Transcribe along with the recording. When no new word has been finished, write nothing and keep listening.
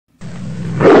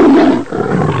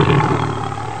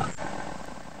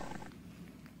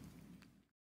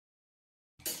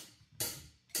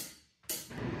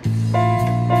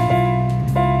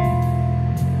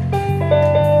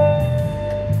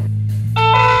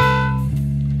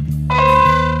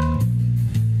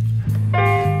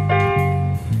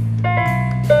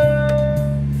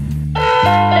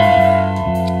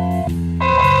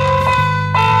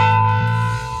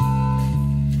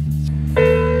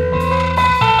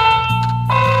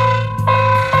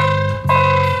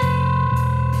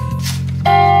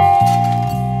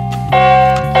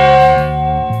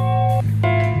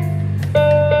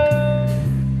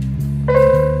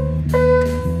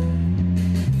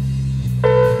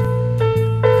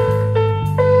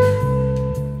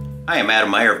Hi, I'm Adam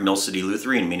Meyer of Mill City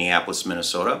Luthery in Minneapolis,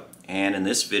 Minnesota, and in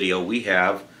this video we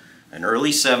have an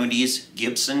early 70s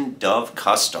Gibson Dove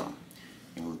Custom.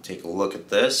 And we'll take a look at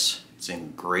this. It's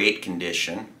in great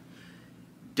condition.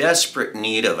 Desperate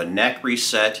need of a neck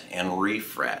reset and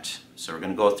refret. So we're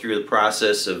going to go through the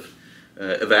process of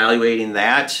evaluating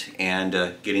that and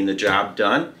getting the job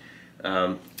done.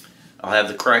 I'll have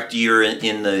the correct year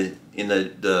in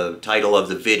the title of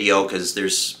the video because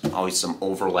there's always some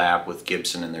overlap with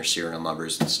Gibson and their serial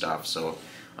numbers and stuff. So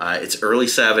it's early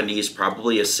 70s,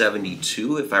 probably a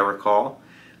 72 if I recall.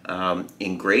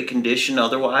 In great condition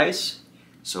otherwise.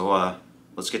 So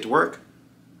let's get to work.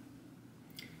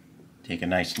 Take a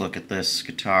nice look at this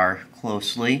guitar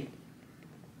closely.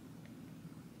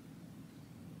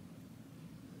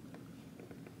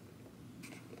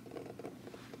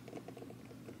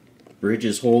 Bridge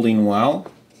is holding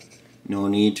well. No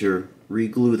need to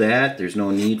re-glue that. There's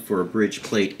no need for a bridge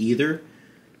plate either.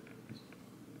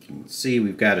 You can see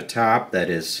we've got a top that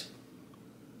is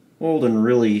holding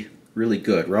really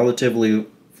good, relatively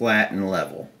flat and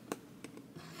level.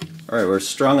 Alright, we're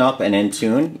strung up and in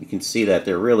tune. You can see that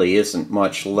there really isn't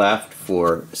much left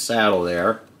for saddle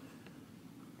there.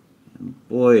 And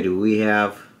boy, do we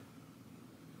have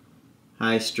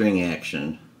high string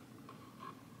action.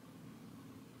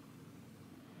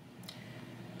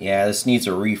 Yeah, this needs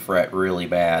a refret really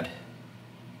bad.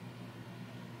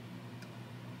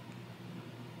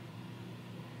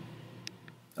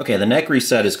 Okay, the neck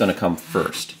reset is going to come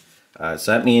first.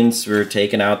 So that means we're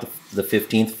taking out the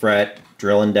 15th fret,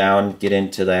 drilling down, get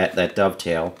into that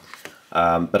dovetail.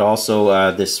 But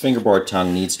also this fingerboard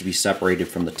tongue needs to be separated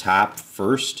from the top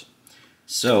first.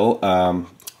 So I'm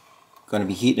going to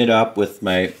be heating it up with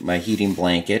my heating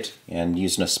blanket and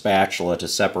using a spatula to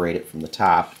separate it from the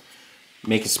top.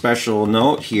 Make a special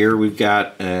note here, we've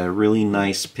got a really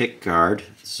nice pick guard.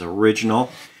 It's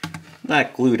original,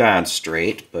 not glued on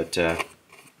straight, but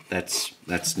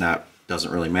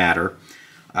doesn't really matter.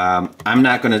 I'm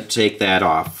not going to take that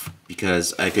off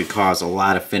because I could cause a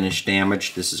lot of finish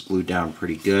damage. This is glued down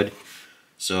pretty good,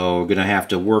 so we're going to have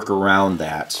to work around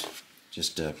that.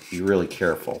 Just to be really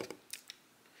careful.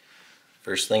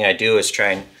 First thing I do is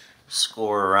try and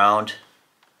score around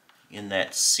in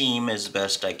that seam as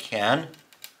best I can,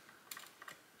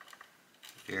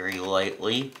 very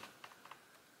lightly.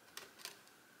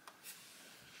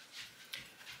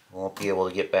 Won't be able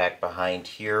to get back behind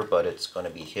here, but it's going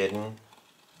to be hidden.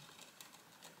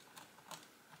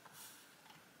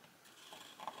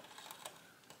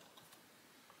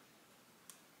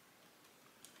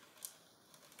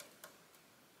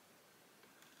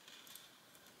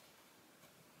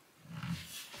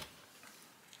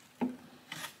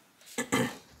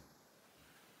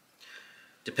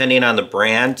 Depending on the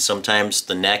brand, sometimes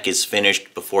the neck is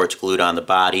finished before it's glued on the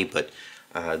body, but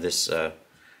this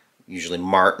usually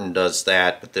Martin does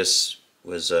that, but this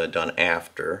was done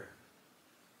after.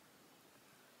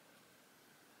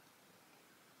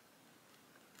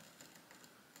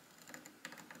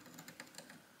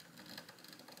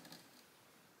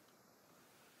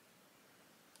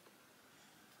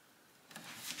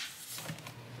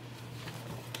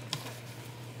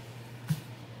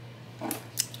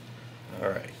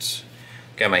 Alright,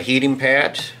 got my heating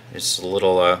pad. It's a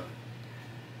little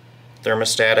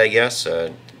thermostat, I guess.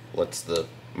 Lets the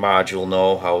module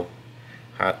know how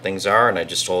hot things are, and I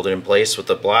just hold it in place with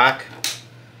the block,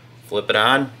 flip it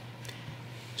on,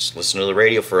 just listen to the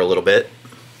radio for a little bit.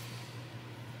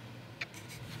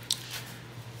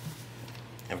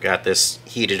 I've got this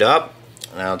heated up.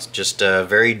 Now it's just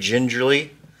very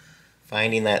gingerly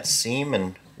finding that seam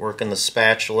and working the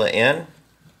spatula in.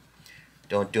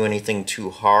 Don't do anything too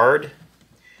hard.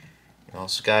 You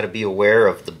also got to be aware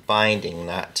of the binding,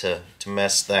 not to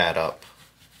mess that up.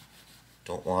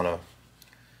 Don't want to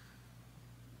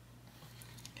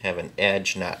have an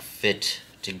edge not fit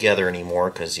together anymore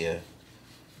because you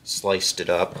sliced it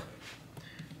up.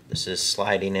 This is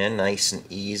sliding in nice and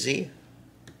easy.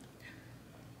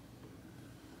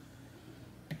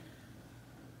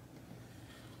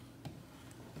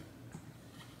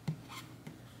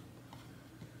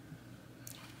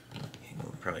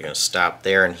 Probably going to stop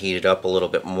there and heat it up a little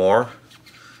bit more.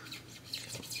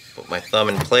 Put my thumb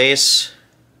in place.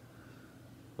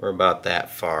 We're about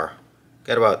that far.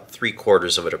 Got about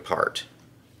 3/4 of it apart.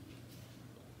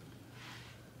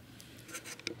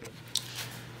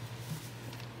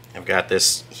 I've got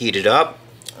this heated up.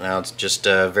 Now it's just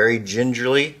very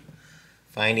gingerly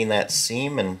finding that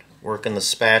seam and working the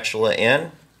spatula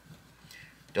in.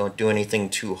 Don't do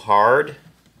anything too hard.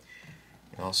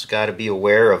 You also got to be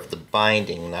aware of the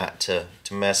binding, not to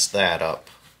mess that up.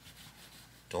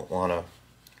 Don't want to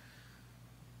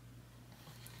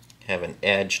have an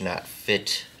edge not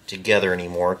fit together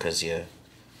anymore because you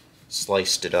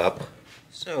sliced it up.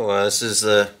 So this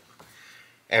is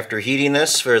after heating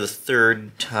this for the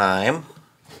third time.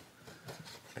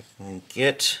 I can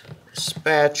get the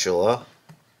spatula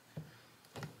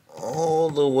all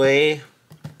the way,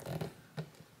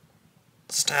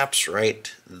 stops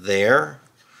right there.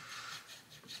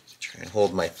 Try and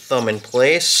hold my thumb in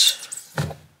place.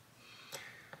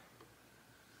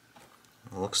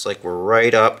 Looks like we're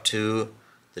right up to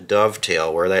the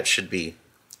dovetail where that should be.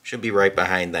 Should be right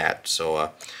behind that.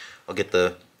 So I'll get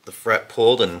the fret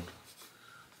pulled and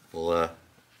we'll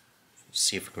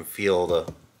see if we can feel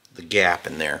the gap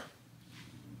in there.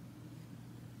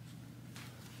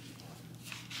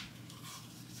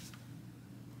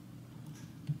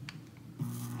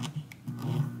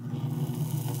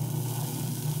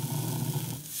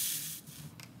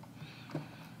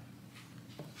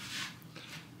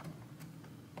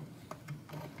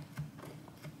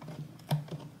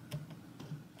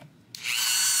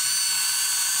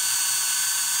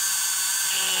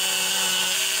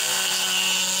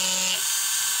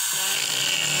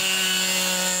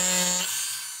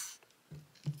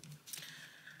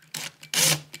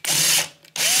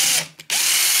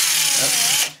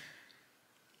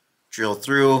 Drill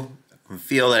through, I can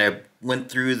feel that I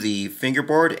went through the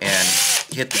fingerboard and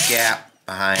hit the gap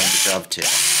behind the dovetail.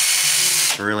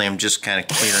 So really I'm just kind of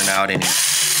clearing out any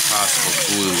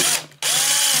possible glue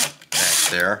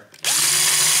back there.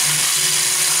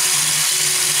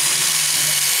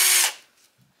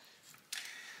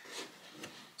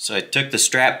 So I took the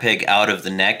strap peg out of the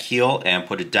neck heel and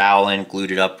put a dowel in, glued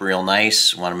it up real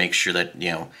nice. Want to make sure that,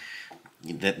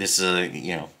 that this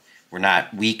is we're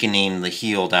not weakening the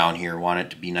heel down here. Want it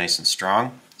to be nice and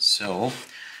strong. So,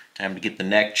 time to get the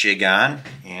neck jig on,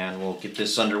 and we'll get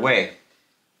this underway.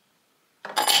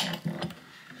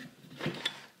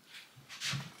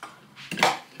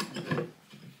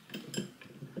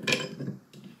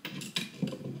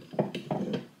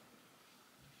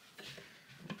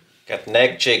 Got the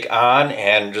neck jig on,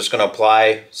 and I'm just going to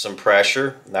apply some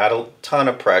pressure, not a ton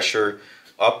of pressure,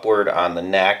 upward on the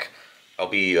neck. I'll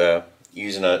be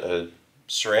using a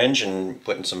syringe and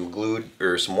putting some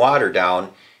some water down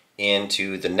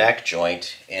into the neck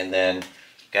joint, and then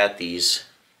got these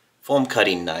foam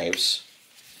cutting knives.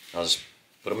 I'll just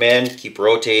put them in, keep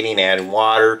rotating, adding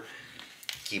water,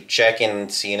 keep checking,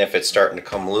 seeing if it's starting to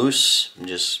come loose, and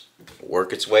just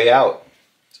work its way out.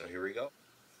 So here we go.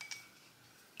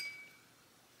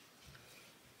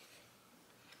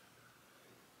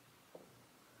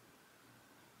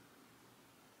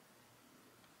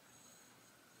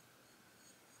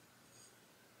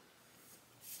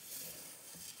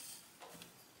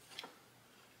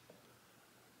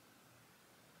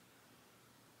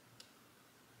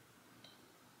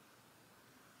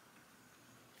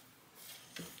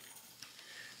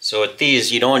 So with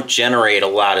these, you don't generate a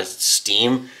lot of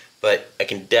steam, but I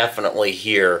can definitely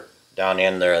hear down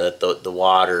in there that the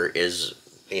water is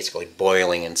basically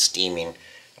boiling and steaming.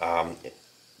 I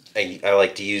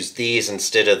like to use these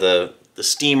instead of the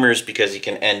steamers because you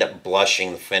can end up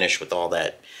blushing the finish with all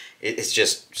that. It's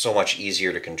just so much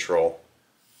easier to control.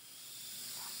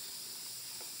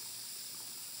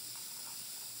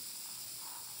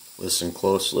 Listen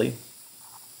closely. You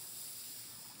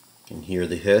can hear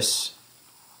the hiss.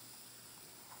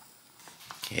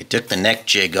 I took the neck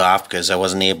jig off because I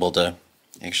wasn't able to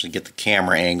actually get the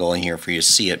camera angle in here for you to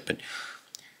see it, but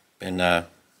been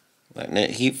letting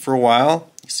it heat for a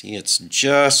while. You see it's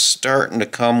just starting to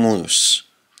come loose.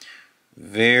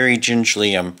 Very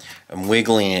gingerly I'm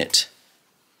wiggling it.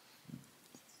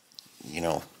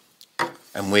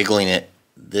 I'm wiggling it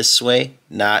this way,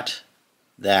 not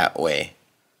that way,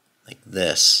 like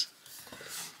this.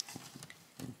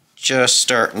 Just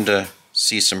starting to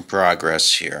see some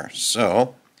progress here.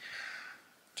 So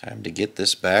time to get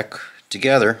this back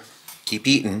together. Keep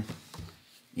eating.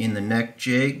 In the neck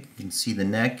jig, you can see the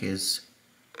neck is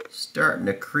starting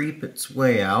to creep its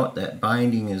way out. That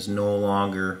binding is no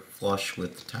longer flush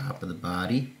with the top of the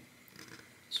body.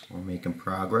 So we're making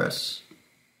progress.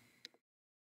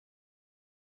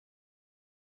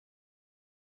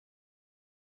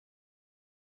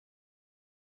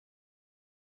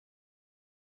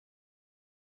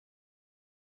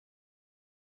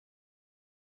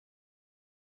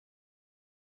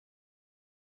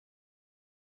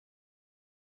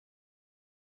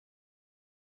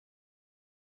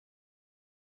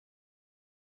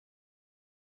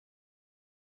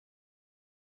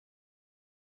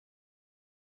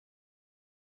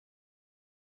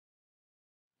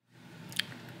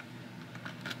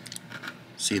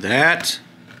 See that?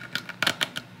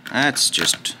 That's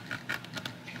just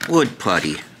wood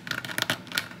putty.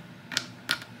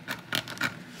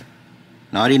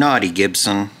 Naughty, naughty,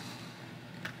 Gibson.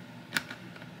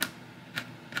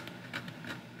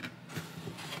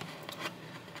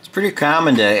 It's pretty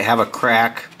common to have a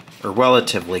crack, or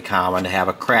relatively common to have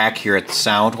a crack here at the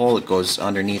sound hole that goes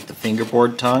underneath the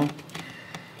fingerboard tongue.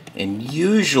 And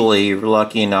usually you're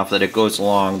lucky enough that it goes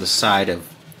along the side of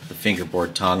the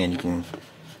fingerboard tongue and you can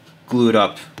glue it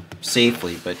up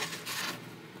safely. But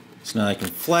so now I can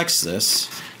flex this.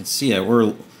 You can see that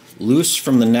we're loose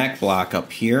from the neck block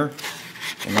up here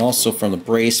and also from the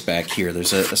brace back here.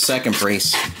 There's a second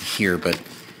brace here, but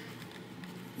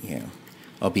yeah,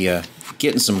 I'll be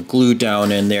getting some glue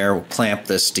down in there. We'll clamp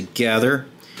this together.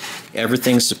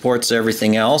 Everything supports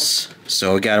everything else,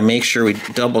 so we got to make sure we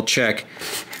double check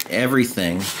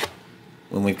everything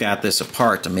when we've got this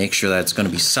apart to make sure that it's going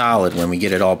to be solid when we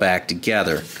get it all back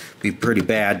together. It'd be pretty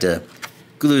bad to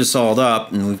glue this all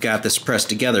up and we've got this pressed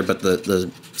together, but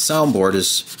the soundboard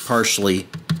is partially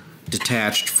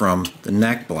detached from the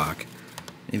neck block.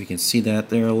 Maybe you can see that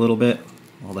there a little bit,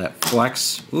 all that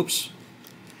flex. Oops.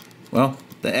 Well,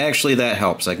 actually that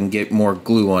helps. I can get more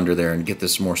glue under there and get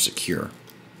this more secure.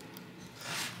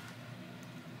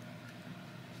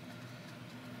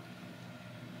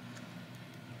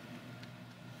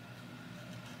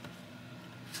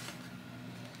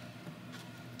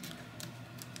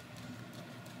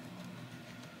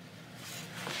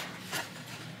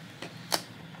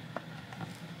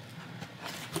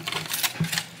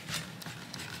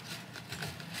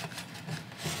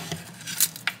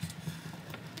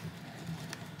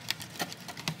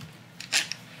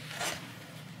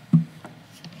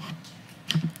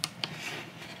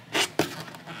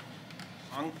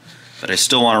 But I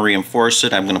still want to reinforce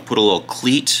it. I'm going to put a little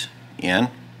cleat in.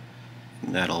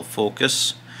 That'll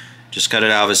focus. Just cut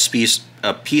it out of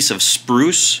a piece of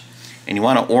spruce, and you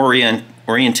want to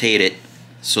orientate it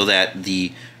so that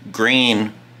the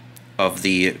grain of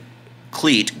the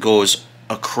cleat goes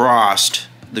across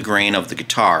the grain of the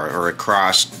guitar, or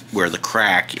across where the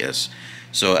crack is.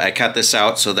 So I cut this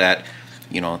out so that,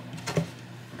 you know,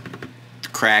 the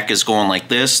crack is going like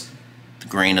this, the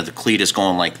grain of the cleat is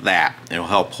going like that. It'll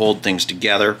help hold things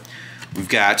together. We've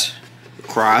got a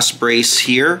cross brace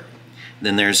here,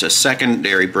 then there's a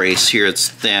secondary brace here. It's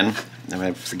thin,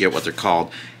 I forget what they're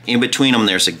called. In between them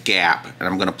there's a gap, and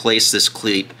I'm going to place this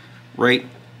cleat right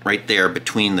there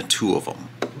between the two of them.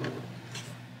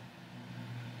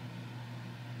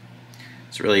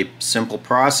 It's a really simple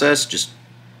process. Just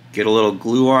get a little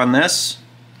glue on this.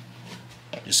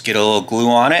 Just get a little glue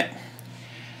on it.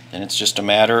 Then it's just a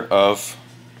matter of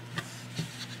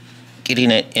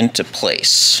getting it into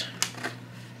place.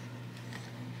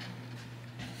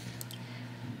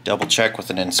 Double check with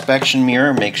an inspection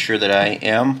mirror, make sure that I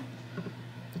am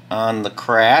on the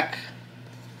crack.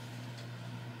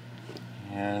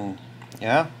 And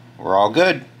yeah, we're all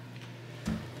good.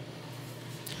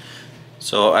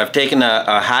 So I've taken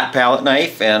a hot palette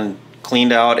knife and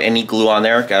cleaned out any glue on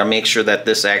there. Got to make sure that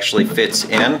this actually fits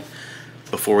in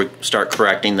before we start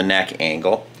correcting the neck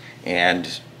angle,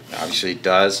 and obviously it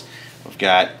does. We've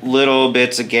got little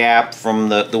bits of gap from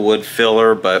the wood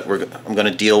filler, but I'm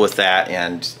going to deal with that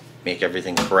and make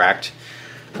everything correct.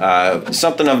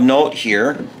 Something of note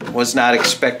here, was not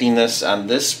expecting this on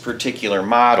this particular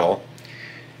model.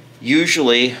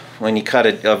 Usually when you cut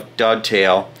a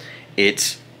dovetail,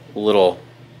 it's a little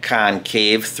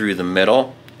concave through the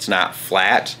middle. It's not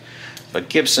flat, but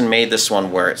Gibson made this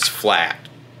one where it's flat.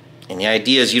 And the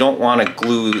idea is you don't want to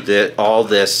glue all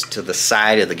this to the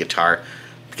side of the guitar,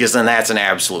 because then that's an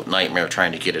absolute nightmare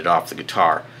trying to get it off the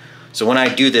guitar. So when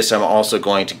I do this, I'm also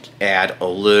going to add a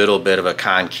little bit of a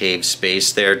concave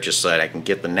space there, just so that I can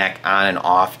get the neck on and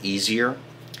off easier.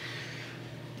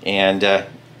 And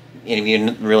any of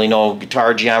you really know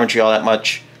guitar geometry all that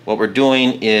much, what we're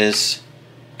doing is,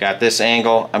 got this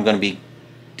angle, I'm going to be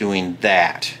doing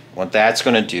that. What that's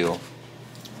going to do,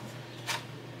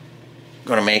 I'm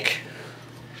going to make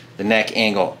the neck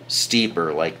angle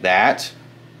steeper like that,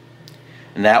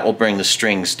 and that will bring the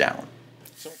strings down.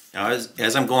 Now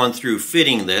as I'm going through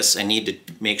fitting this, I need to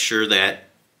make sure that,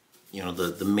 you know,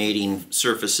 the mating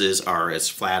surfaces are as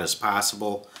flat as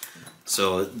possible.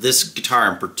 So this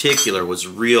guitar in particular was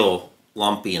real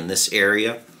lumpy in this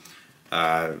area.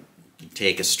 You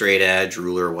take a straight edge,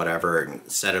 ruler, or whatever, and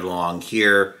set it along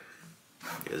here.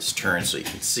 Get this turn so you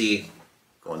can see,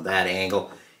 going that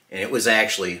angle, and it was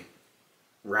actually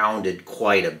rounded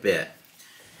quite a bit.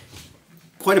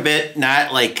 Quite a bit,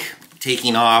 not like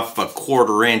taking off a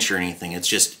 1/4 inch or anything. It's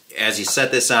just, as you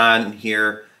set this on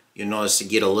here, you'll notice to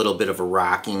get a little bit of a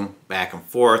rocking back and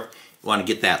forth. You want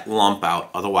to get that lump out,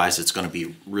 otherwise it's going to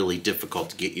be really difficult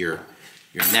to get your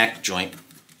neck joint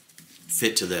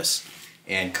fit to this.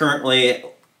 And currently,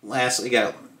 lastly,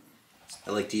 I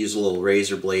like to use a little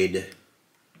razor blade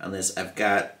on this. I've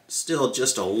got still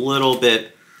just a little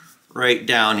bit right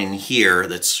down in here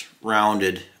that's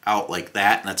rounded out like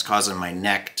that, and that's causing my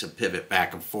neck to pivot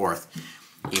back and forth.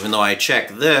 Even though I check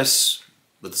this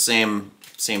with the same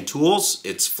tools,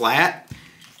 it's flat.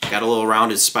 Got a little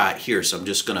rounded spot here, so I'm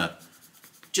just gonna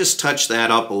touch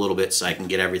that up a little bit so I can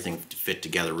get everything to fit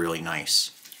together really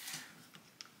nice.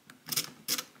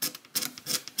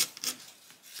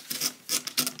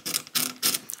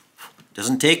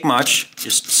 Doesn't take much,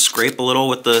 just scrape a little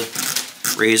with the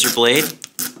razor blade.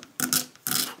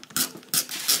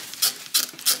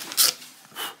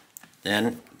 Then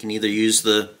you can either use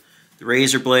the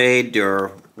razor blade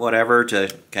or whatever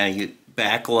to kind of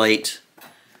backlight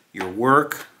your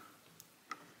work.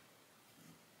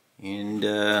 And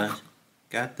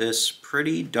got this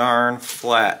pretty darn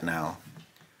flat now.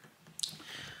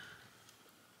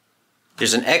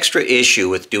 There's an extra issue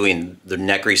with doing the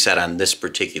neck reset on this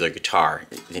particular guitar.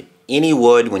 Any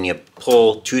wood, when you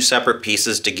pull two separate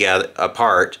pieces together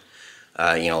apart,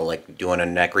 you know, like doing a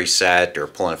neck reset or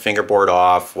pulling a fingerboard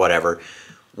off, whatever,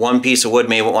 one piece of wood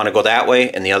may want to go that way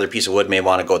and the other piece of wood may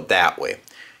want to go that way.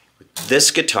 With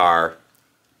this guitar,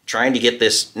 trying to get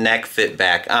this neck fit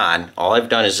back on, all I've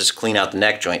done is just clean out the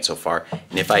neck joint so far.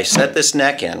 And if I set this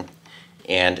neck in,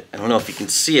 and I don't know if you can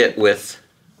see it with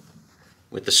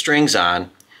the strings on,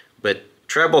 but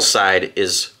treble side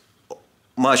is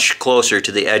much closer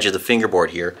to the edge of the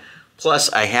fingerboard here. Plus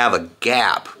I have a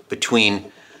gap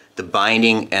between the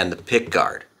binding and the pick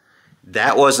guard.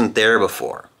 That wasn't there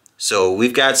before. So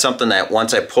we've got something that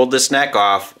once I pulled this neck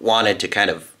off, wanted to kind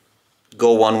of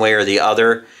go one way or the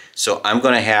other. So I'm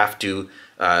going to have to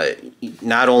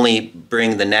not only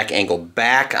bring the neck angle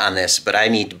back on this, but I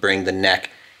need to bring the neck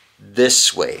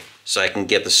this way so I can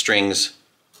get the strings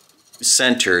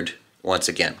centered once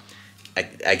again.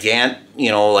 I can't,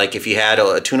 you know, like if you had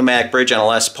a Tune-O-Matic bridge on a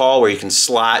Les Paul where you can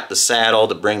slot the saddle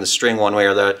to bring the string one way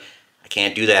or the other, I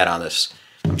can't do that on this.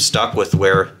 I'm stuck with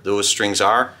where those strings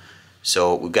are,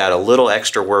 so we've got a little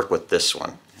extra work with this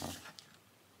one.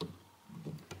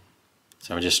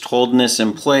 So I'm just holding this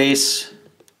in place.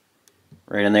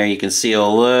 Right in there you can see a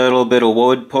little bit of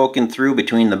wood poking through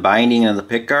between the binding and the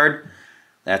pickguard.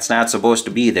 That's not supposed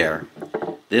to be there.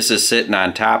 This is sitting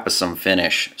on top of some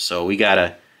finish, so we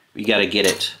gotta get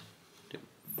it to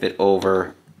fit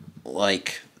over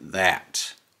like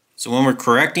that. So when we're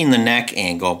correcting the neck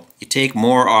angle, you take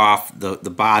more off the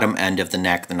bottom end of the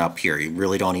neck than up here. You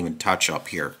really don't even touch up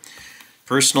here.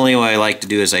 Personally, what I like to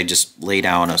do is I just lay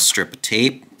down a strip of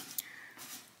tape.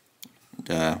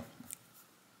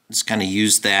 Just kind of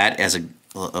use that as a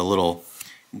little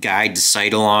guide to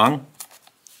sight along.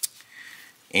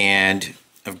 And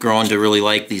I've grown to really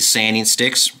like these sanding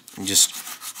sticks. And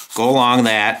just go along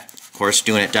that, of course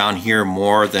doing it down here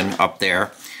more than up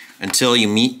there, until you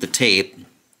meet the tape.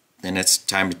 Then it's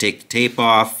time to take the tape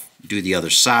off, do the other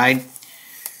side,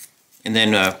 and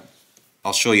then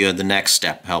I'll show you the next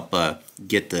step, help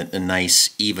get a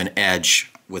nice even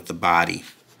edge with the body.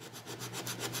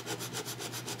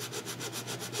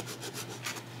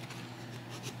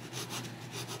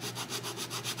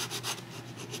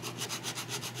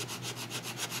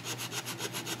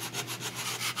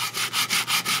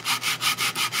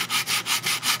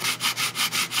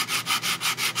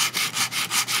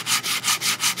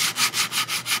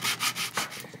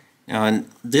 Now in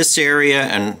this area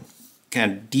and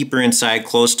kind of deeper inside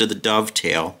close to the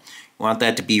dovetail, you want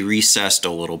that to be recessed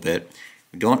a little bit.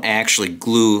 We don't actually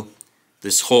glue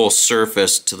this whole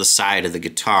surface to the side of the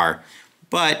guitar,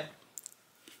 but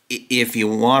if you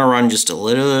want to run just a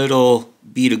little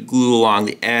bead of glue along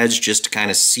the edge just to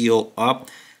kind of seal up,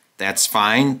 that's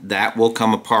fine. That will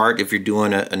come apart if you're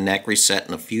doing a neck reset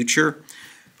in the future.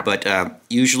 But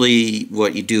usually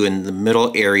what you do in the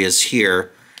middle areas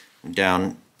here,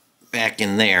 down back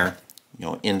in there, you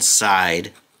know,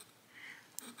 inside,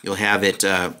 you'll have it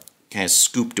kind of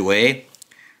scooped away.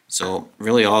 So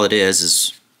really all it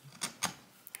is,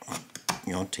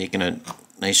 you know, taking a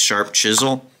nice sharp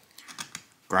chisel,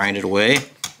 grind it away.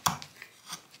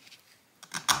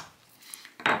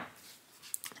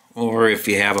 Or if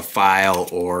you have a file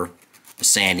or a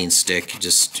sanding stick,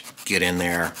 just get in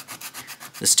there.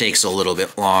 This takes a little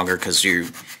bit longer because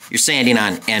you're sanding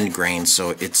on end grain, so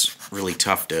it's really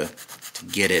tough to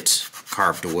get it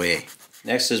carved away.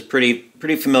 Next is pretty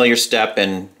familiar step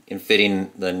in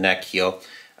fitting the neck heel.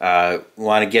 We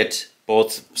want to get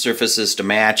both surfaces to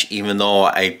match. Even though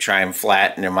I try and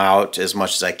flatten them out as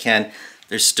much as I can,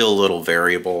 there's still little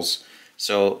variables.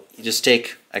 So you just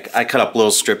take, I cut up little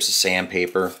strips of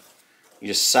sandpaper. You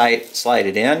just slide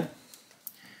it in,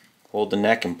 hold the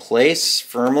neck in place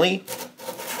firmly,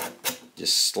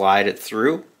 just slide it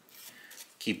through.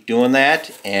 Keep doing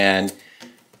that, and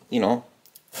you know,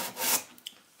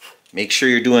 make sure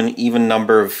you're doing an even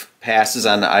number of passes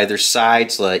on either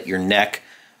side so that your neck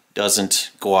doesn't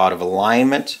go out of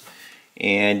alignment,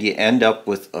 and you end up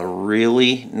with a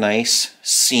really nice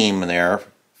seam there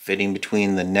fitting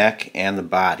between the neck and the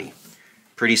body.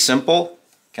 Pretty simple,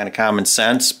 kind of common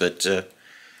sense, but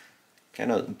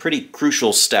kind of a pretty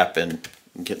crucial step in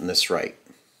getting this right.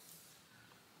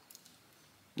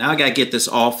 Now I gotta get this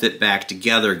all fit back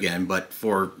together again, but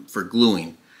for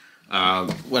gluing.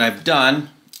 What I've done,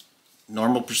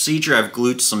 normal procedure, I've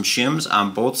glued some shims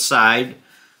on both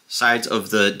sides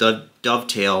of the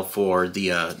dovetail for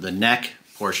the neck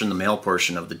portion, the male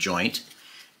portion of the joint.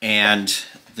 And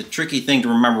the tricky thing to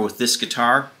remember with this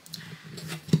guitar,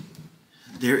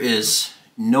 there is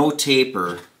no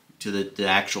taper to the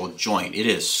actual joint. It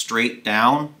is straight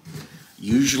down.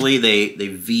 Usually they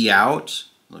V out,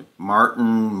 like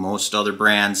Martin, most other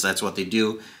brands, that's what they do.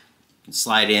 You can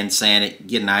slide in, sand it,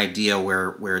 get an idea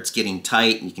where it's getting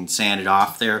tight, and you can sand it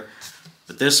off there.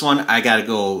 But this one, I gotta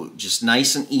go just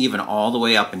nice and even all the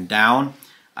way up and down.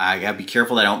 I gotta be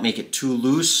careful that I don't make it too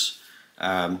loose.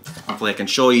 Hopefully I can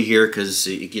show you here because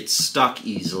it gets stuck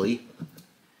easily.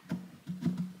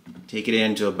 Take it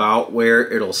into about where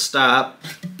it'll stop,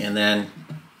 and then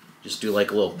just do like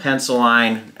a little pencil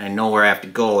line. I know where I have to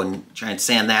go and try and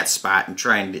sand that spot, and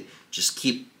trying to just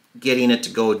keep getting it to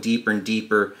go deeper and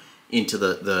deeper into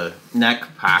the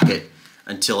neck pocket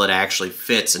until it actually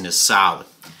fits and is solid.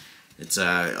 It's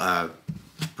a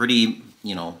pretty,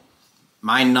 you know,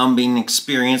 mind-numbing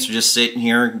experience. You're just sitting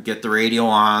here, get the radio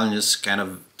on, and just kind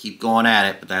of keep going at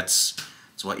it, but that's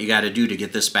what you got to do to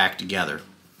get this back together.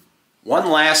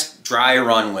 One last dry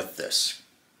run with this.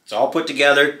 It's all put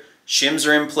together, shims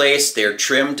are in place, they're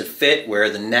trimmed to fit where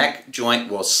the neck joint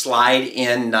will slide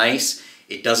in nice.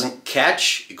 It doesn't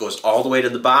catch, it goes all the way to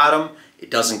the bottom,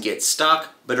 it doesn't get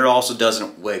stuck, but it also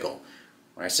doesn't wiggle.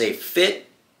 When I say fit,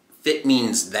 fit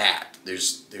means that.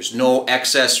 There's no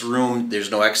excess room,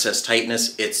 there's no excess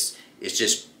tightness, it's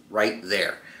just right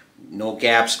there. No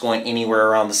gaps going anywhere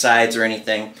around the sides or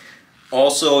anything.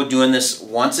 Also doing this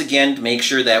once again to make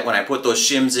sure that when I put those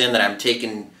shims in that I'm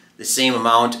taking the same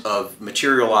amount of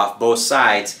material off both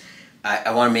sides.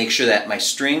 I want to make sure that my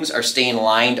strings are staying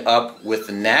lined up with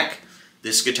the neck.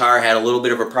 This guitar had a little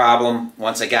bit of a problem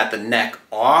once I got the neck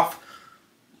off.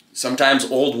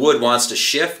 Sometimes old wood wants to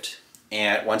shift,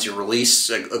 and once you release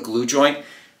a glue joint,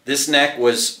 this neck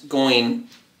was going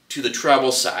to the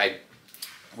treble side,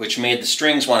 which made the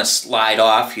strings want to slide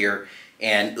off here,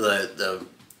 and the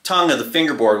tongue of the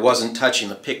fingerboard wasn't touching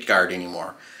the pick guard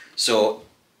anymore. So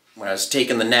when I was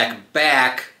taking the neck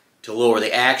back to lower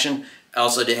the action, I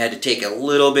also had to take a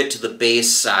little bit to the bass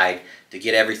side to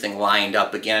get everything lined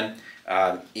up again.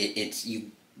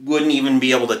 You wouldn't even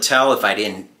be able to tell if I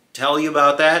didn't tell you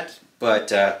about that, but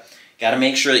got to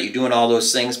make sure that you're doing all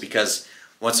those things, because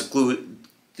once the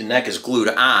neck is glued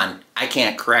on, I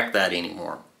can't correct that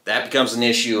anymore. That becomes an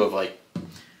issue of like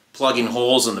plugging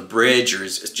holes in the bridge, or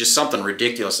it's just something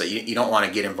ridiculous that you don't want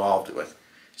to get involved with.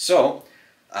 So,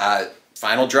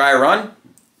 final dry run.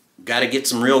 Got to get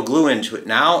some real glue into it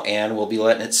now, and we'll be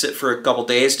letting it sit for a couple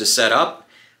days to set up.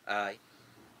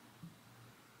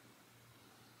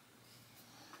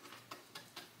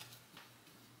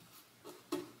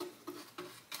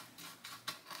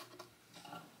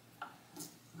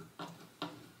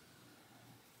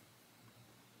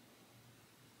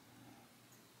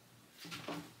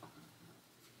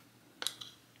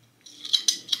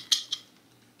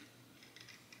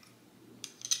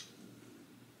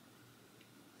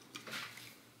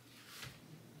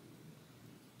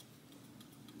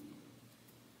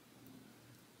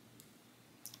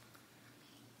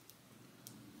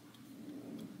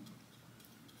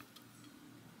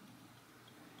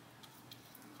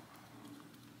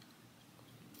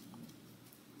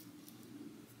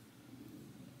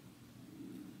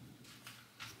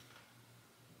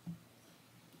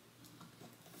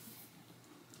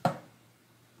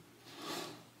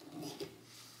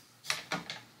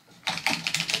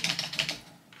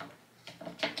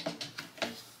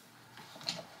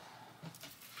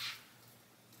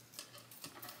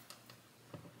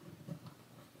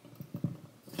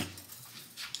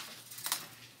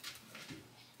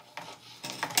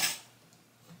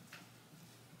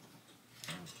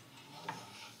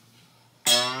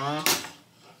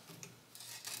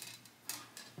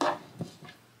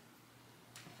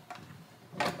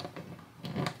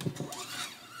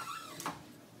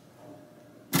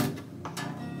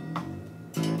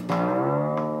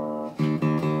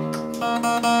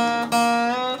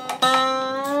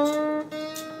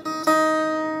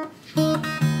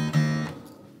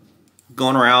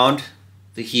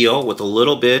 the heel with a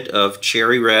little bit of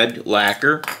cherry red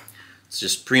lacquer. It's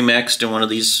just pre-mixed in one of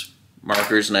these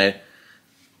markers, and I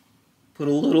put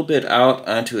a little bit out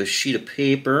onto a sheet of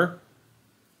paper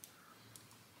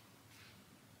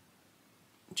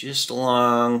just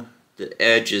along the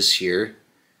edges here.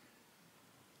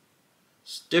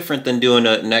 It's different than doing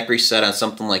a neck reset on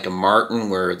something like a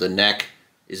Martin, where the neck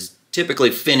is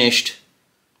typically finished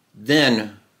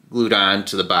then glued on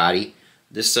to the body.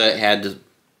 This had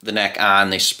the neck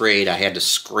on, they sprayed. I had to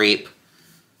scrape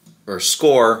or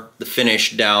score the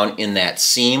finish down in that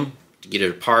seam to get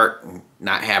it apart and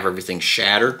not have everything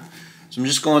shatter. So I'm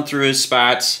just going through his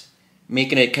spots,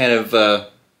 making it kind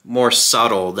of more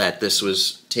subtle that this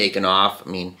was taken off. I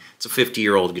mean, it's a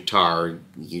 50-year-old guitar.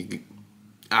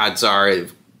 Odds are a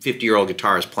 50-year-old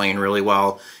guitar is playing really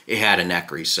well. It had a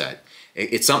neck reset.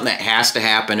 It's something that has to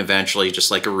happen eventually, just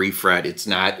like a refret. It's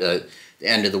not the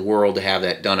end of the world to have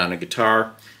that done on a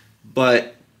guitar.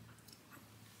 But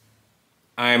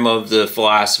I'm of the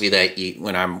philosophy that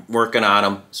when I'm working on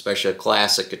them, especially a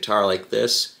classic guitar like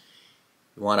this,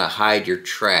 you want to hide your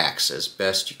tracks as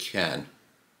best you can.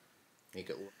 Make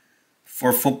it look.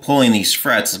 For pulling these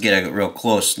frets, let's get a real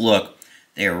close look.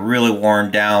 They are really worn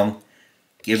down.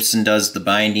 Gibson does the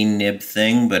binding nib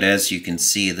thing, but as you can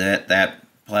see, that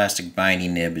plastic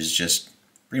binding nib is just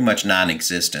pretty much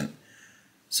non-existent.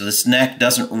 So this neck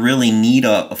doesn't really need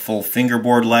a full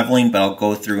fingerboard leveling, but I'll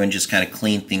go through and just kind of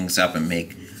clean things up and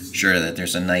make sure that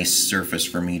there's a nice surface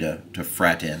for me to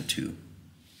fret into.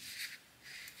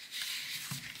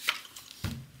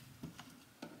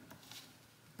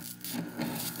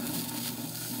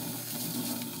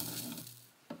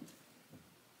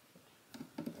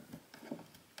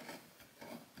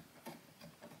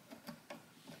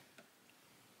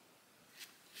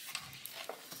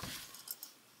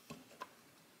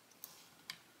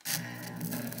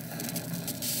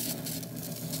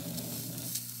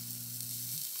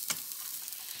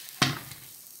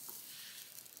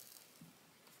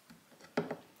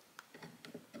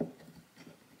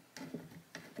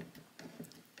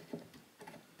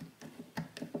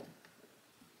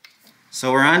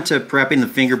 So we're on to prepping the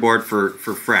fingerboard for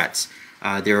frets.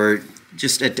 There are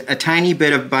just a tiny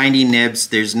bit of binding nibs.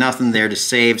 There's nothing there to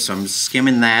save, so I'm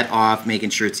skimming that off,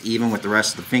 making sure it's even with the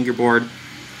rest of the fingerboard.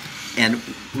 And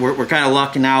we're kind of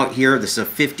lucking out here. This is a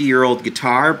 50-year-old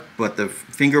guitar, but the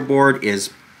fingerboard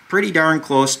is pretty darn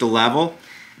close to level.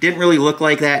 It didn't really look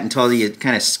like that until you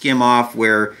kind of skim off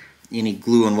where any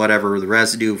glue and whatever, the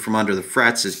residue from under the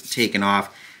frets is taken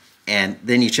off. And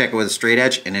then you check it with a straight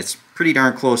edge, and it's pretty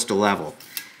darn close to level.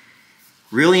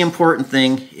 Really important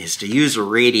thing is to use a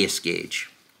radius gauge.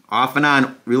 Often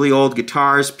on really old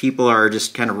guitars, people are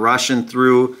just kind of rushing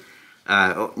through.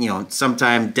 You know,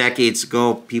 sometime decades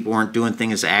ago, people weren't doing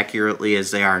things as accurately as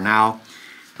they are now.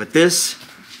 But this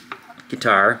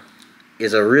guitar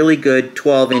is a really good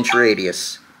 12-inch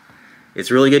radius.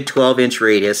 It's really good 12-inch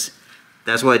radius.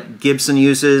 That's what Gibson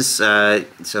uses, so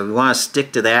we want to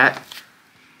stick to that.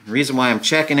 The reason why I'm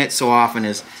checking it so often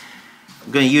is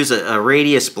I'm going to use a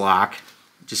radius block.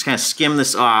 Just kind of skim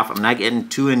this off. I'm not getting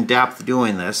too in-depth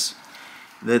doing this.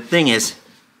 The thing is,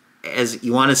 as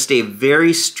you want to stay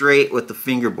very straight with the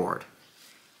fingerboard.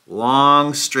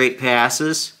 Long, straight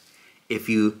passes. If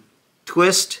you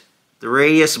twist the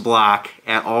radius block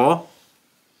at all,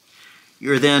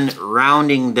 you're then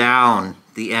rounding down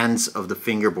the ends of the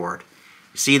fingerboard.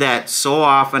 You see that so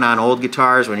often on old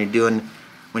guitars when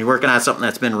you're working on something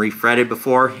that's been refretted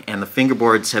before and the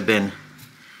fingerboards have been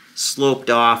sloped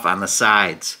off on the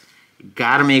sides. You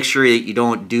got to make sure that you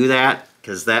don't do that,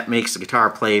 because that makes the guitar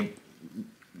play,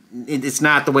 it's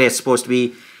not the way it's supposed to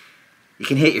be. You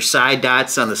can hit your side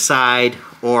dots on the side,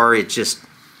 or it just,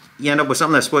 you end up with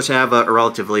something that's supposed to have a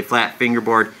relatively flat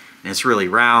fingerboard and it's really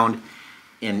round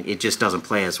and it just doesn't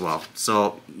play as well.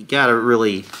 So you got to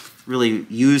really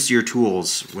use your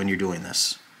tools when you're doing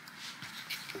this.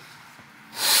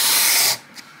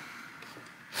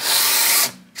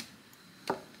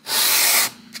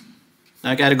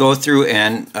 I got to go through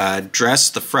and dress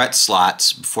the fret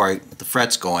slots before the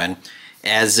frets go in.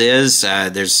 As is,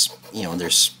 there's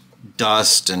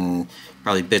dust and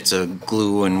probably bits of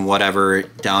glue and whatever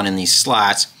down in these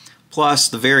slots. Plus,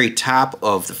 the very top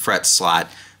of the fret slot,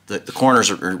 the corners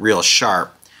are real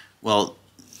sharp. Well,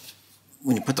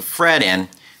 when you put the fret in,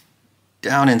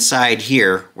 down inside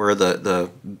here where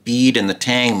the bead and the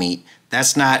tang meet,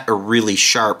 that's not a really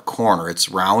sharp corner. It's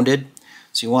rounded.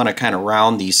 So you want to kind of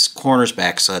round these corners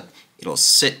back so that it'll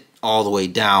sit all the way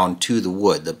down to the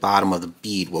wood. The bottom of the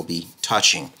bead will be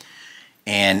touching.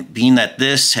 And being that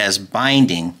this has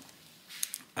binding,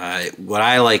 what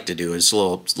I like to do is a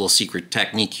little secret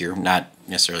technique here, not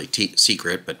necessarily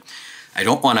secret, but I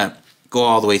don't want to go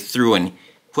all the way through and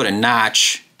put a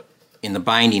notch in the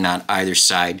binding on either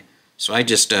side. So I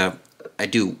just I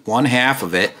do one half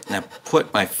of it, and I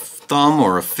put my thumb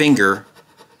or a finger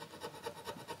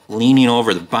leaning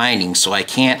over the binding so I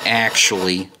can't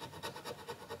actually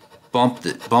bump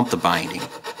the binding.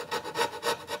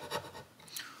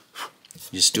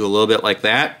 Just do a little bit like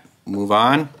that, move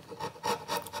on.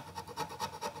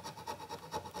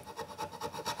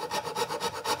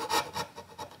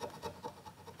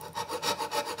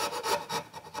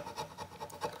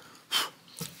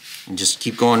 And just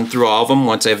keep going through all of them.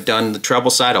 Once I've done the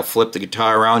treble side, I'll flip the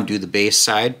guitar around, do the bass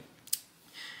side.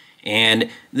 And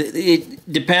it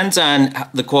depends on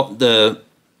the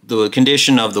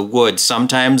condition of the wood.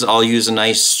 Sometimes I'll use a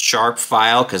nice sharp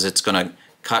file because it's going to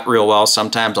cut real well.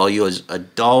 Sometimes I'll use a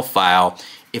dull file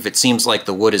if it seems like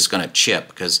the wood is going to chip,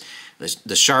 because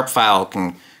the sharp file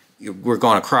we're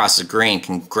going across the grain,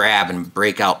 can grab and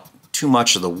break out too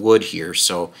much of the wood here.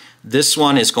 So this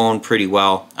one is going pretty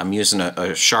well. I'm using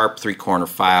a sharp 3-corner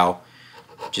file,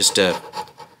 just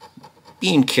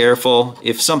being careful.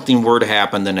 If something were to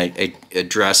happen, then I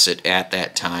address it at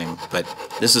that time, but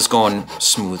this is going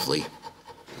smoothly.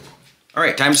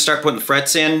 Alright, time to start putting the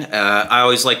frets in. I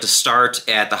always like to start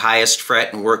at the highest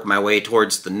fret and work my way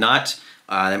towards the nut.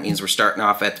 That means we're starting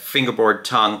off at the fingerboard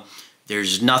tongue.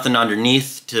 There's nothing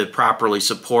underneath to properly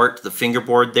support the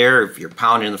fingerboard there. If you're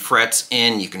pounding the frets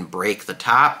in, you can break the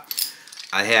top.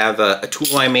 I have a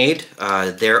tool I made.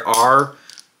 There are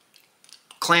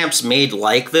clamps made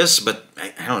like this, but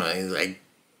I don't know. I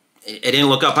didn't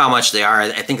look up how much they are.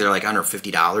 I think they're like under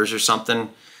 $50 or something.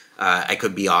 I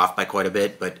could be off by quite a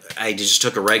bit, but I just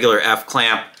took a regular F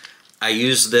clamp. I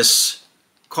use this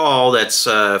caul that's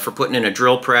for putting in a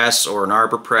drill press or an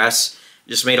arbor press.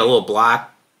 Just made a little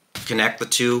block, connect the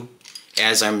two.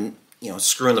 As I'm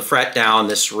screwing the fret down,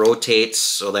 this rotates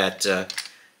so that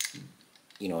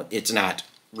it's not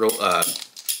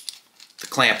the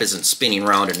clamp isn't spinning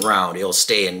round and round. It'll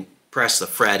stay and press the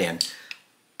fret in.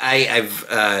 I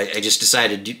just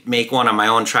decided to make one on my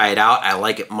own, try it out. I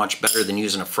like it much better than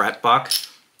using a fret buck.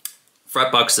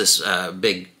 Fret buck's this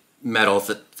big metal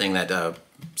thing that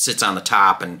sits on the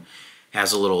top and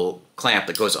has a little clamp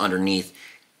that goes underneath.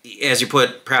 As you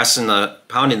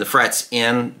pounding the frets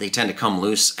in, they tend to come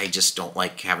loose. I just don't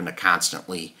like having to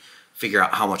constantly figure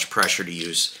out how much pressure to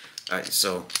use.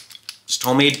 So just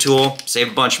homemade tool,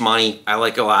 save a bunch of money. I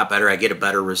like it a lot better. I get a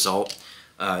better result.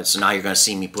 So now you're going to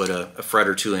see me put a fret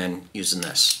or two in using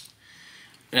this.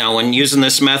 Now when using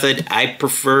this method, I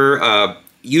prefer,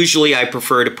 usually I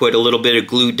prefer to put a little bit of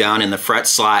glue down in the fret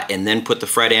slot and then put the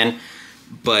fret in.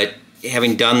 But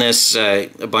having done this a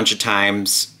bunch of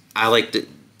times, I like to,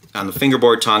 on the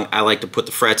fingerboard tongue, I like to put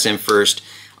the frets in first.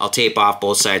 I'll tape off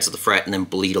both sides of the fret and then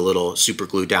bleed a little super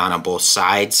glue down on both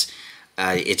sides.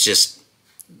 It's just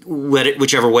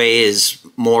whichever way is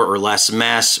more or less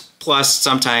mess. Plus,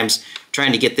 sometimes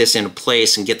trying to get this into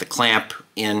place and get the clamp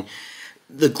in,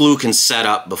 the glue can set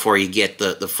up before you get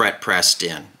the fret pressed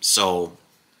in. So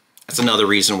that's another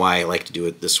reason why I like to do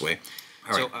it this way.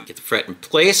 All right, get the fret in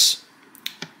place.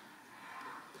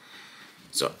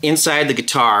 So inside the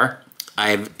guitar,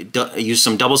 I've used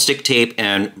some double stick tape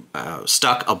and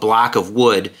stuck a block of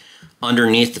wood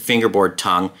underneath the fingerboard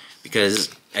tongue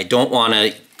because I don't want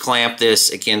to clamp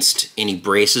this against any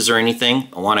braces or anything.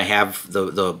 I want to have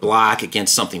the block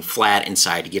against something flat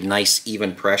inside to get a nice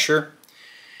even pressure.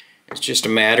 It's just a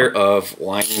matter of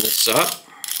lining this up.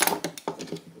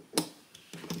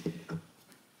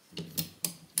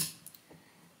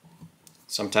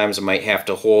 Sometimes I might have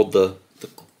to hold the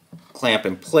clamp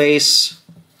in place.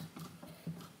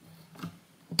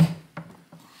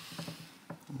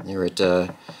 There it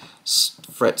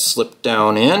fret slipped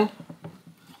down in.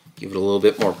 Give it a little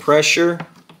bit more pressure.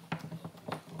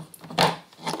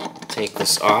 Take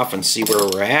this off and see where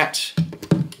we're at.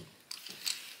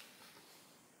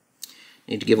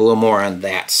 Need to give a little more on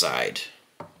that side.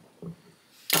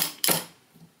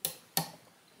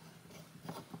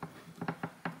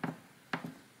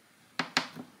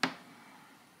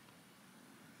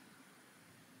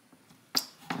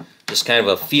 Just kind of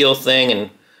a feel thing and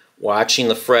watching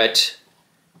the fret.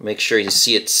 Make sure you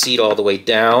see it seat all the way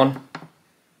down.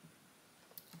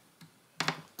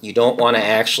 You don't want to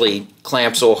actually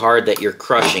clamp so hard that you're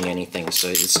crushing anything. So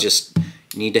it's just,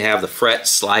 you need to have the fret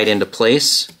slide into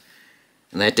place.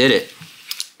 And that did it.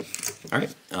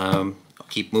 Alright, I'll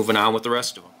keep moving on with the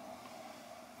rest of them.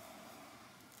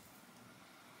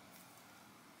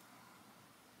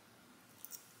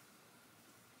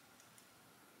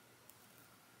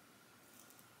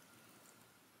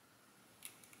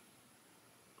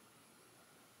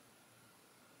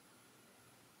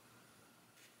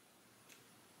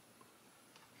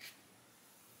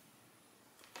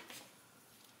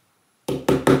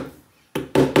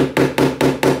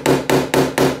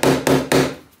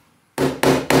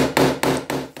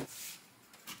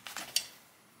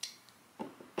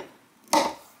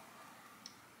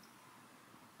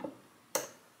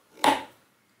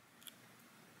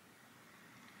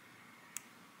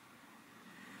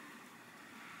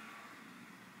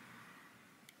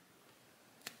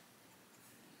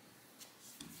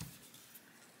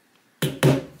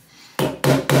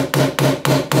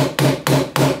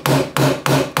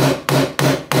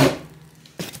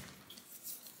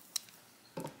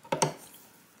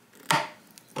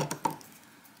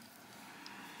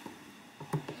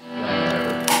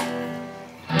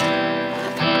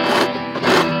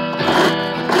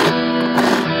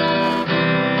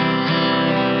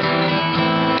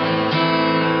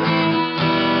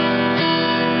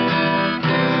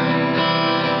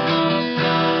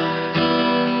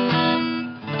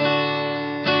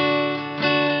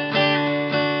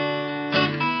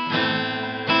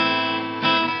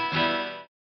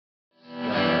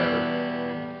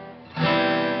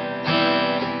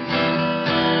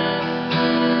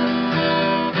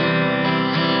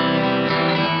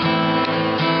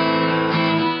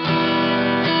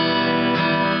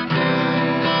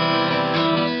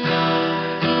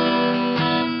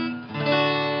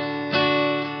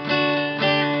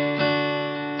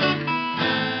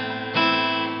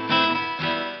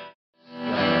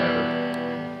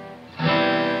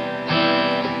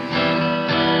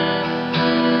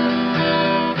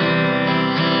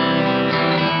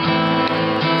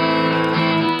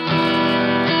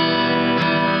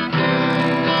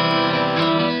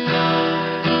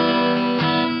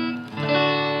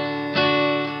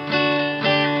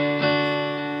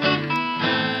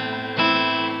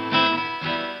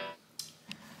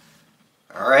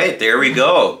 there we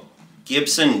go.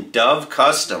 Gibson Dove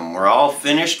Custom. We're all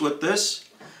finished with this.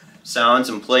 Sounds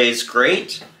and plays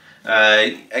great.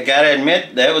 I gotta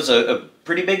admit, that was a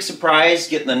pretty big surprise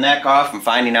getting the neck off and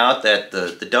finding out that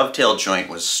the dovetail joint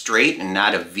was straight and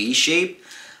not a V shape.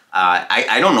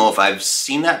 I don't know if I've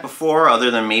seen that before, other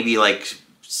than maybe like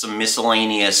some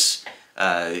miscellaneous,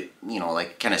 you know,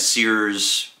 like kind of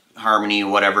Sears, Harmony,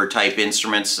 whatever type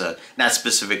instruments. Not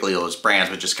specifically those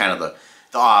brands, but just kind of the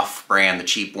off-brand, the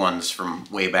cheap ones from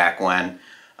way back when.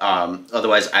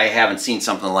 Otherwise, I haven't seen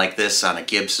something like this on a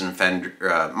Gibson,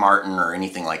 Fender, Martin, or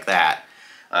anything like that.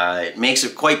 It makes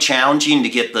it quite challenging to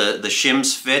get the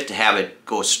shims fit, to have it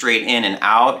go straight in and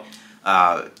out.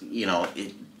 You know,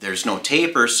 there's no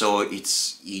taper, so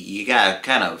you gotta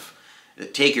kind of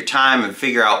take your time and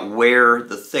figure out where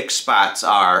the thick spots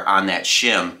are on that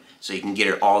shim, so you can get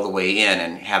it all the way in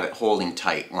and have it holding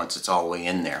tight once it's all the way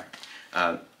in there.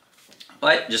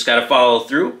 But just got to follow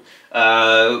through.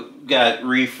 Got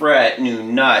refret, new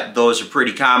nut. Those are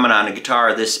pretty common on a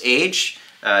guitar this age.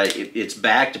 It's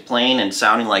back to playing and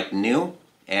sounding like new,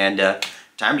 and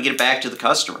time to get it back to the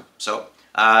customer. So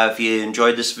if you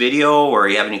enjoyed this video, or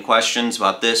you have any questions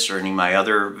about this or any of my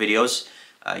other videos,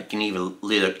 you can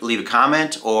either leave a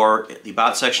comment, or the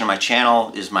About section of my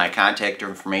channel is my contact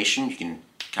information. You can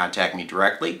contact me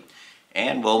directly,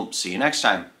 and we'll see you next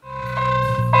time.